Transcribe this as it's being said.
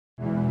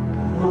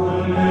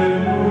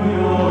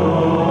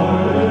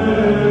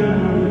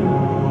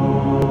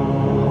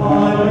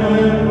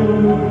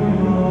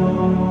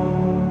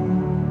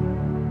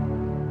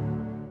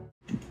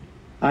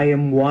I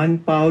am Juan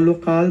Paulo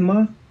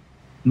Calma,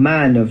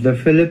 man of the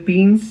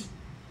Philippines,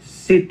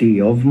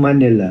 city of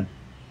Manila.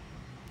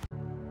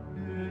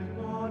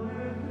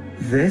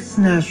 This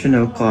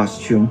national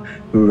costume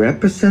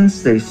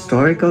represents the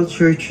historical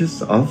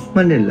churches of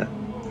Manila: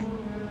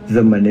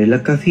 the Manila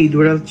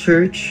Cathedral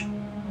Church,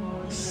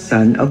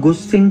 San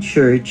Agustin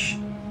Church,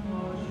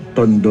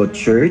 Tondo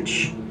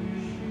Church,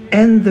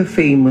 and the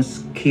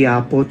famous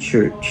Quiapo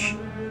Church,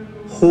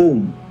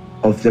 home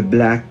of the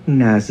Black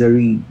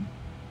Nazarene.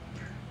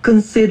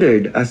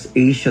 Considered as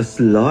Asia's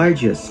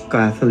largest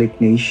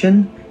Catholic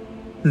nation,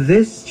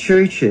 this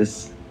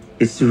churches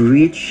is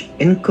rich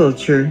in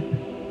culture,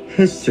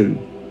 history,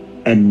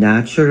 and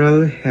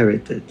natural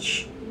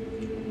heritage.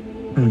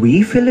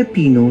 We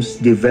Filipinos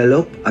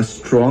develop a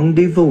strong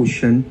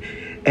devotion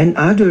and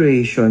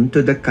adoration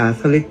to the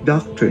Catholic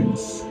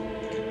Doctrines.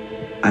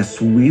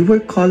 As we were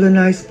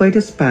colonized by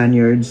the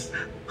Spaniards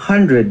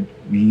 100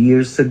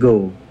 years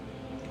ago,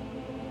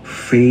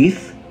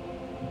 faith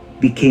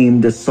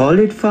became the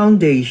solid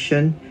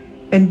foundation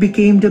and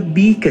became the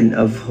beacon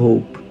of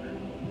hope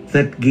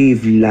that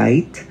gave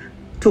light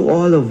to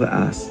all of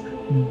us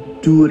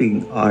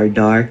during our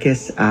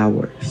darkest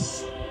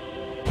hours.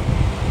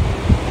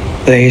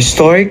 The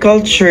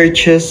historical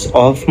churches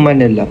of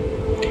Manila.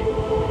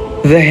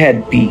 The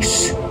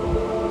headpiece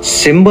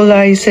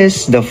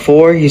symbolizes the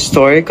four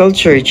historical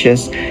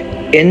churches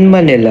in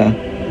Manila,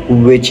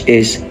 which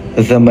is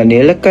the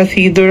Manila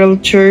Cathedral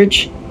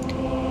Church,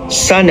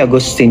 San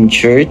Agustin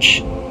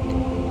Church,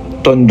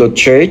 Tondo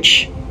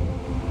Church,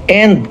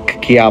 and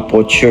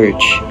Quiapo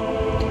Church.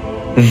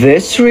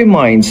 This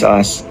reminds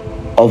us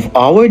of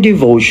our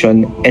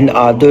devotion and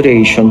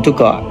adoration to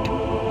God.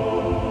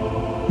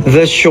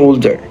 The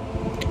shoulder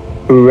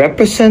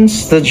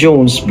represents the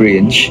Jones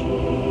Bridge,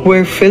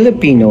 where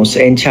Filipinos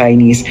and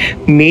Chinese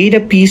made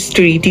a peace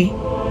treaty,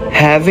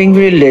 having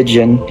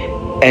religion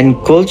and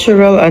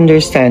cultural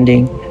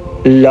understanding,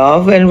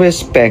 love and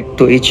respect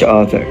to each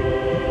other.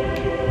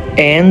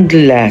 And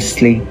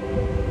lastly,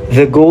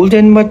 the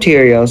golden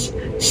materials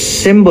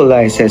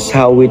symbolizes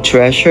how we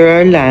treasure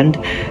our land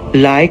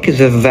like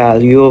the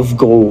value of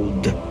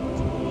gold.